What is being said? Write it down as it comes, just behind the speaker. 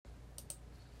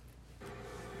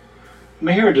I'm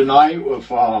here tonight with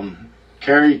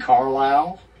Carrie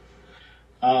Carlisle.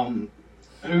 Who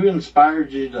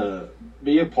inspired you to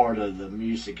be a part of the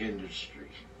music industry?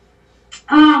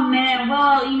 Oh man,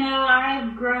 well,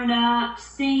 I've grown up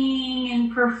singing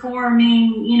and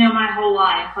performing, my whole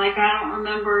life. Like, I don't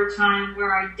remember a time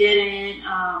where I didn't.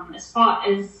 As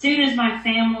soon as my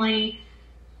family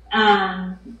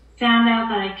found out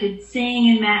that I could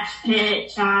sing and match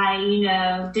pitch,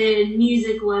 I, did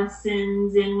music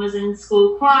lessons and was in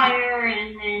school choir,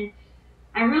 and then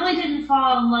I really didn't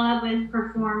fall in love with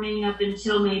performing up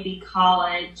until maybe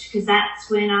college, because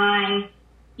that's when I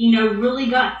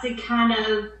really got to kind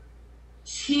of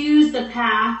choose the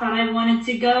path that I wanted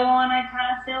to go on, I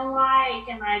kind of feel like,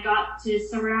 and I got to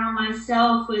surround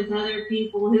myself with other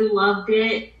people who loved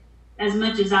it as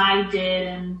much as I did,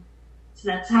 and so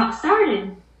that's how it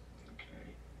started.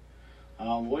 Okay.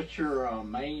 What's your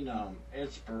main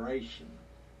inspiration?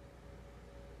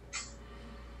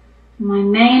 My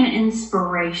main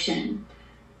inspiration?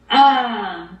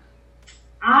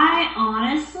 I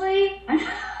honestly, I've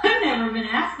never been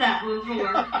asked that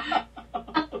before.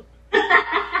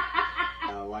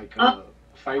 Like a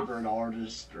favorite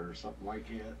artist or something like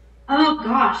that? Oh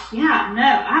gosh, yeah, no,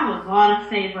 I have a lot of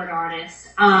favorite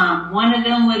artists. One of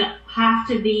them would have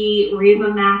to be Reba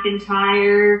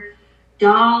McEntire,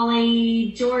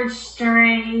 Dolly, George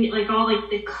Strait, like all like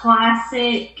the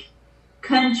classic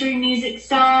country music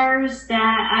stars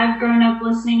that I've grown up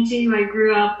listening to. I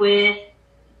grew up with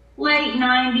late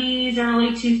 90s,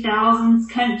 early 2000s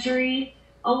country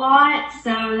a lot,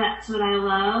 so that's what I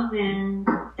love, and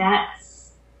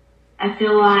I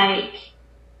feel like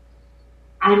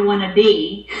I'd want to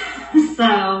be.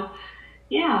 So,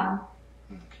 yeah.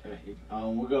 Okay.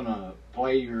 We're going to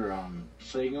play your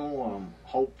single,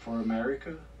 Hope for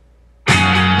America.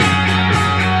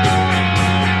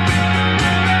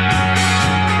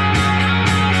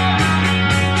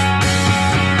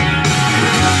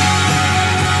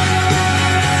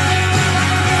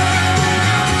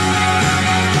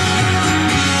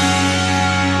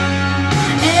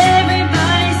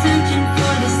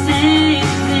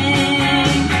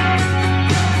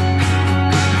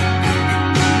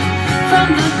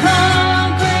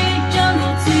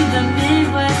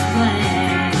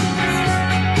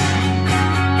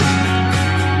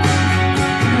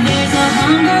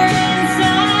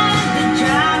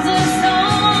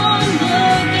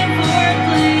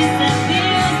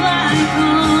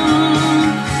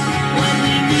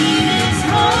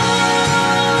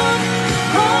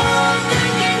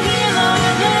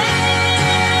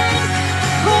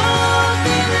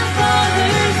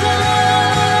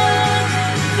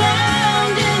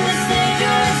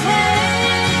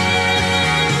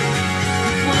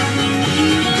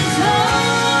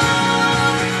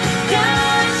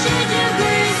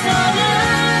 Grace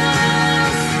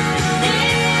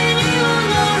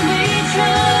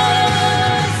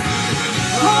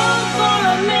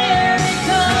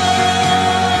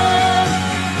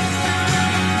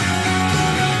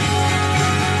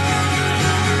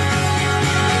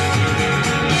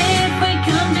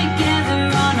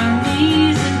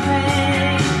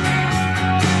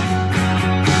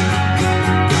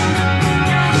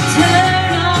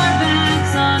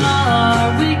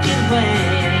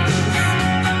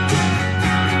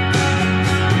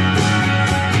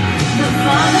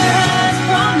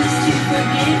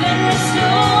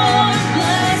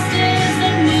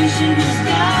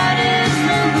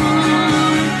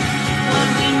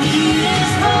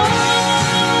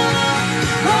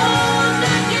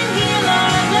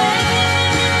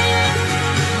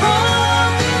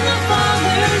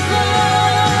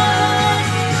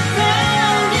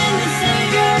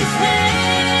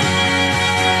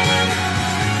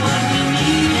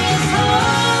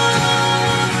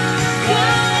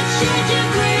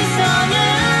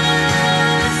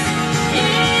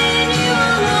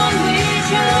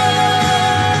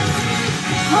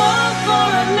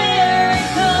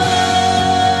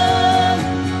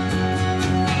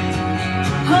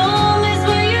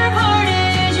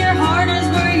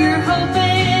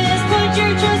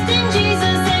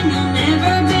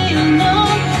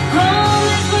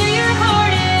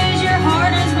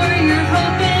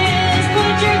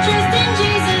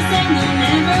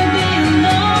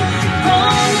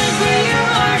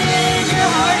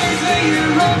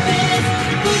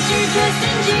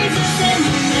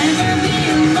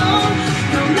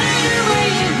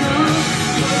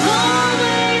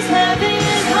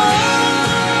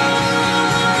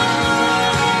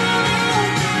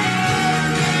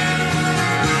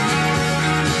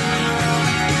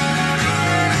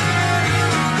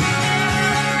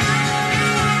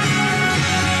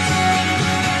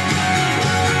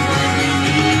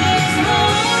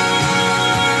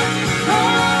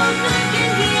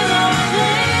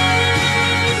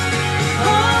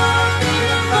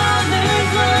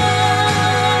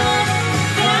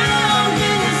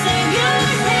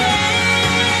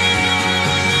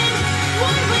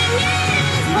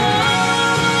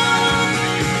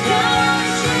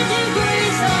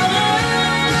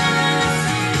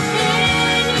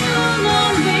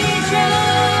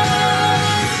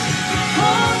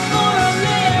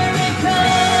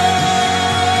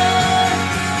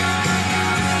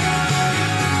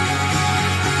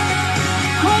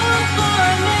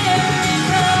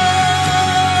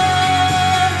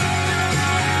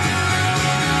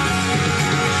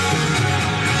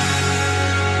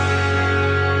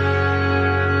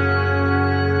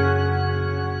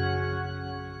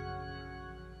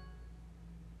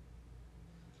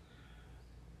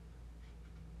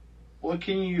what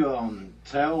can you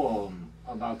tell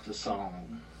about the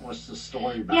song? What's the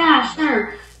story about? Yeah,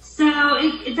 sure. So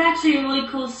it's actually a really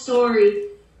cool story.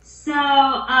 So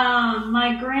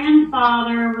my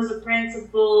grandfather was a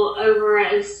principal over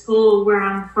at a school where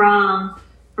I'm from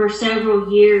for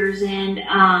several years, and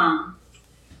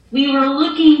we were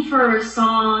looking for a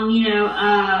song.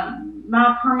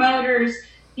 My promoters,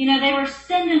 they were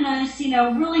sending us,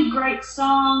 really great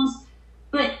songs,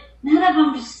 but none of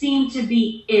them just seemed to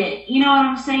be it. You know what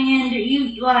I'm saying?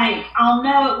 I'll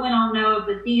know it when I'll know it,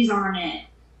 but these aren't it.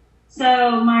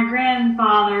 So my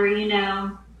grandfather,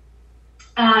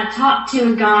 talked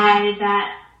to a guy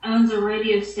that owns a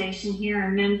radio station here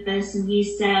in Memphis, and he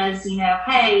says,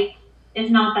 hey,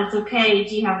 if not, that's okay.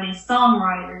 Do you have any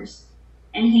songwriters?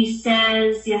 And he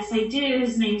says, yes, I do.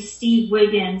 His name's Steve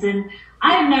Wiggins. And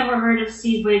I've never heard of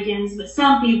Steve Wiggins, but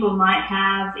some people might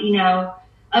have,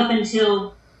 up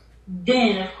until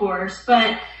then, of course.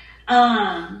 But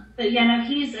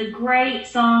he's a great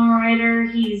songwriter.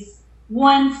 He's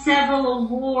won several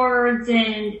awards,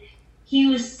 and he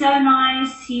was so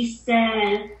nice. He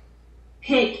said,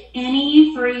 pick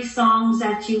any 3 songs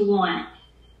that you want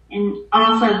and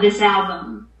off of this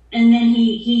album. And then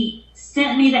he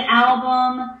sent me the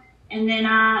album, and then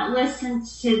I listened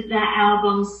to that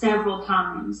album several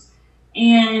times.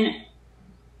 And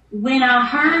when I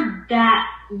heard that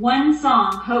one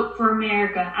song, Hope for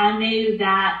America, I knew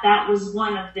that that was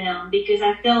one of them, because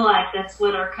I feel like that's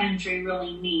what our country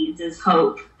really needs, is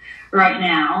hope right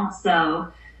now.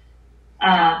 So,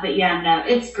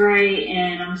 it's great,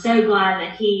 and I'm so glad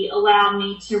that he allowed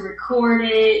me to record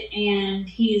it, and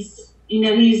he's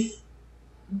been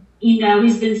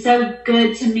so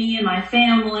good to me and my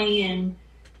family, and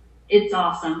it's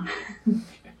awesome.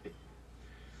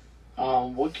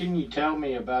 What can you tell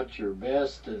me about your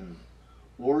best and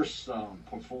worst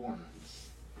performance?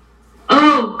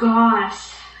 Oh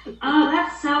gosh. Oh,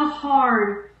 that's so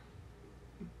hard.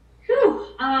 Whew.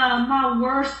 My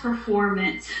worst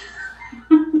performance.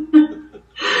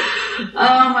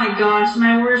 Oh my gosh,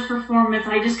 my worst performance.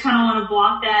 I just kind of want to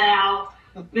block that out.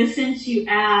 But since you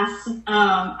asked,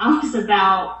 I was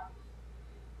about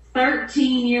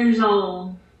 13 years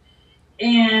old.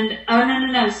 And,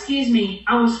 excuse me.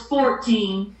 I was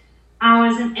 14. I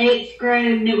was in 8th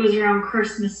grade, and it was around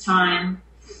Christmas time.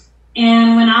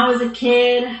 And when I was a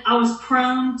kid, I was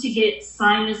prone to get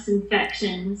sinus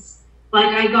infections. Like,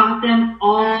 I got them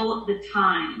all the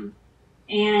time.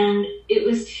 And it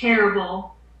was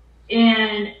terrible.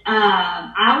 And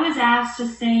I was asked to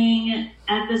sing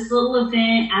at this little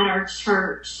event at our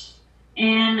church.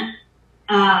 And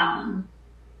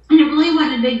it really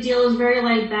wasn't a big deal. It was very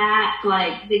laid back.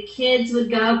 Like, the kids would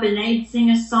go up and they'd sing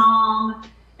a song,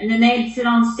 and then they'd sit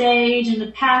on stage, and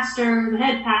the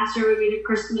head pastor would read a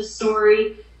Christmas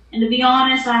story. And to be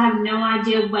honest, I have no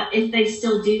idea if they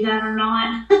still do that or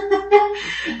not.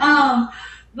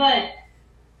 But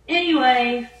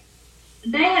anyway,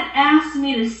 they had asked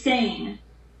me to sing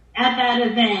at that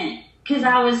event, because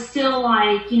I was still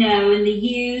in the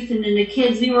youth, and then the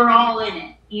kids, we were all in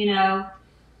it,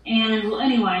 And well,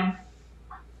 anyway,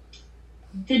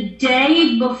 the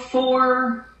day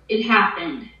before it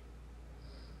happened,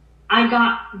 I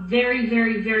got very,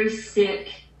 very, very sick.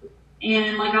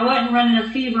 And I wasn't running a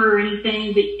fever or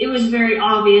anything, but it was very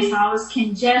obvious. I was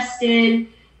congested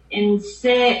and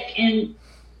sick, and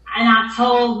I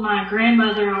told my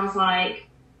grandmother, I was like,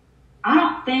 I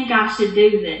don't think I should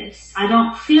do this. I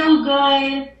don't feel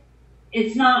good.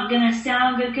 It's not going to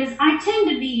sound good, because I tend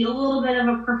to be a little bit of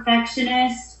a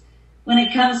perfectionist when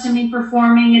it comes to me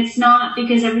performing. It's not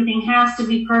because everything has to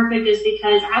be perfect. It's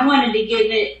because I wanted to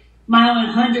give it my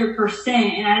 100%,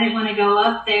 and I didn't want to go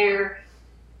up there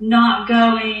not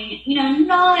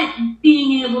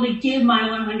being able to give my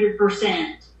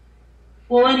 100%.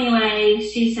 Well, anyway,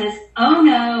 she says, oh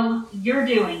no, you're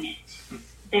doing it.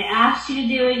 They asked you to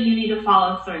do it, you need to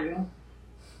follow through.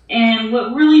 And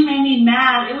what really made me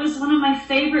mad, it was one of my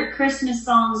favorite Christmas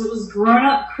songs. It was Grown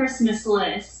Up Christmas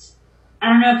List. I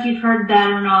don't know if you've heard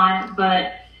that or not,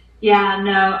 but yeah,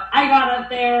 no. I got up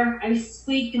there, I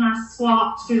squeaked and I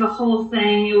squawked through the whole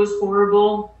thing. It was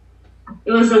horrible.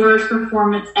 It was the worst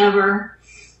performance ever.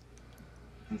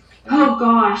 Oh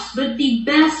gosh, but the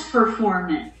best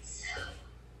performance.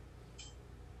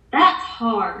 That's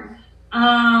hard.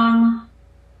 Oh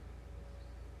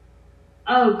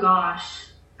gosh,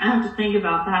 I have to think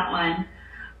about that one.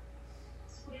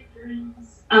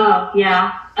 Oh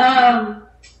yeah.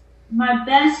 My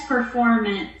best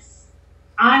performance,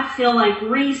 I feel like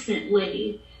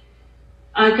recently,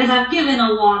 because I've given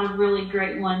a lot of really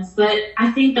great ones, but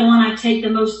I think the one I take the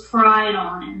most pride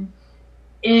on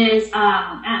is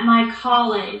at my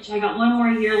college. I got one more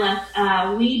year left.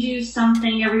 We do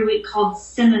something every week called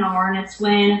seminar, and it's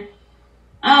when,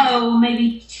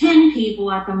 maybe 10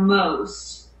 people at the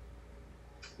most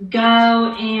go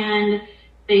and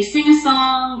they sing a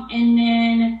song, and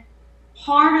then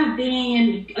part of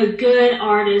being a good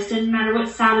artist, doesn't matter what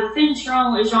side of the fence you're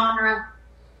on, what genre,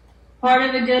 part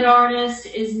of a good artist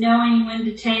is knowing when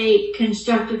to take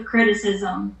constructive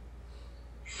criticism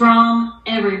from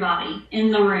everybody in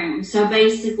the room. So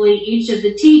basically, each of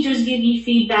the teachers give you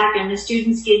feedback and the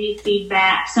students give you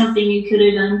feedback, something you could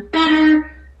have done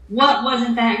better, what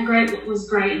wasn't that great, what was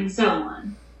great, and so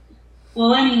on.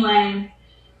 Well, anyway,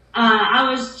 I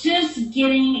was just really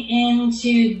getting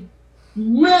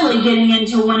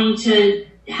into wanting to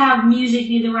have music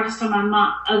be the rest of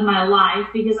my life,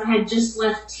 because I had just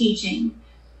left teaching.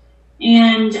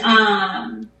 And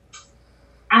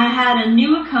I had a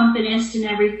new accompanist and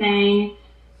everything,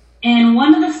 and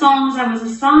one of the songs I was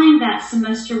assigned that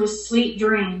semester was Sweet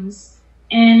Dreams,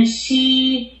 and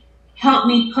she helped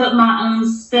me put my own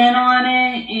spin on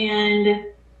it. And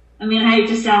I mean, I hate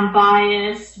to sound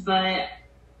biased, but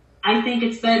I think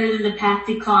it's better than the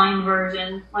Patsy Cline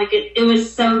version. Like, it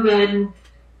was so good, and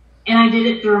I did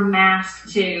it through a mask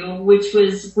too, which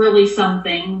was really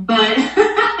something, but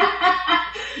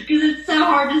because it's so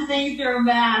hard to sing through a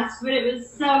mask, but it was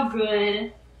so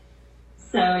good.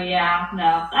 So yeah,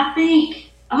 no, I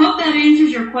hope that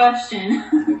answers your question.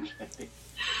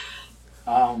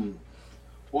 Okay.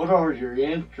 What are your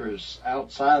interests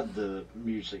outside the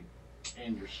music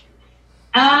industry?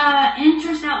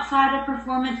 Interest outside of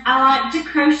performance, I like to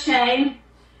crochet.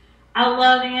 I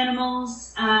love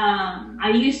animals.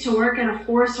 I used to work at a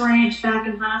horse ranch back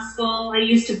in high school. I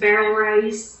used to barrel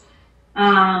race.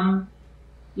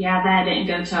 Yeah, that didn't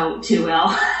go too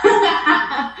well.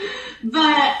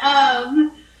 But,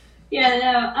 yeah,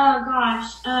 no, oh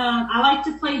gosh. I like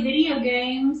to play video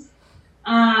games.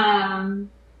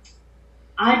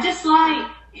 I just like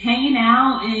hanging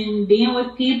out and being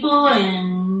with people,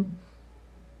 and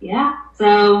yeah,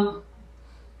 so.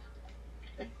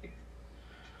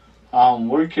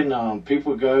 Where can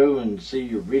people go and see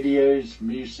your videos,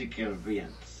 music, and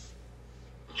events?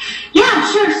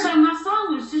 Yeah, sure. So my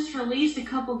song was just released a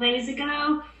couple days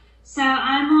ago. So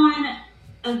I'm on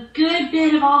a good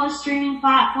bit of all the streaming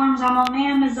platforms. I'm on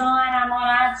Amazon, I'm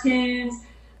on iTunes,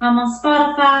 I'm on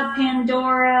Spotify,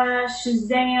 Pandora,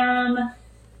 Shazam.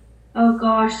 Oh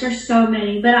gosh, there's so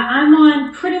many. But I'm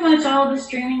on pretty much all the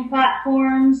streaming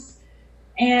platforms.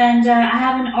 And I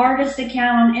have an artist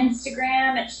account on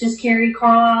Instagram. It's just Carrie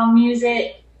Carlisle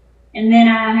Music. And then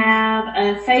I have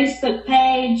a Facebook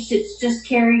page. It's just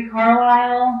Carrie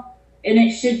Carlisle. And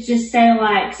it should just say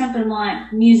like something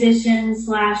like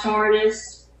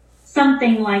musician/artist,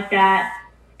 something like that.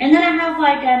 And then I have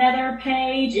like another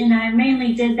page, and I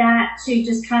mainly did that to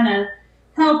just kind of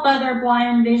help other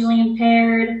blind, visually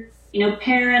impaired,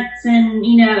 parents and,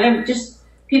 just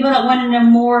people that want to know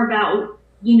more about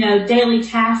daily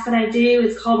tasks that I do.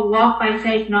 It's called Walk by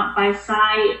Faith, Not by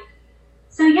Sight.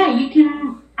 So yeah, you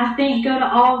can, I think, go to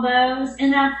all those.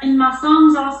 And my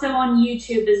song's also on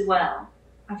YouTube as well.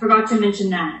 I forgot to mention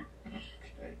that.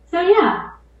 Okay. So yeah.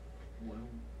 Well,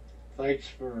 thanks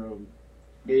for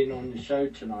being on the show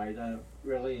tonight. I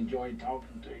really enjoyed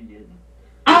talking to you.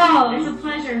 Oh, it's a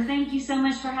pleasure. Thank you so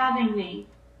much for having me.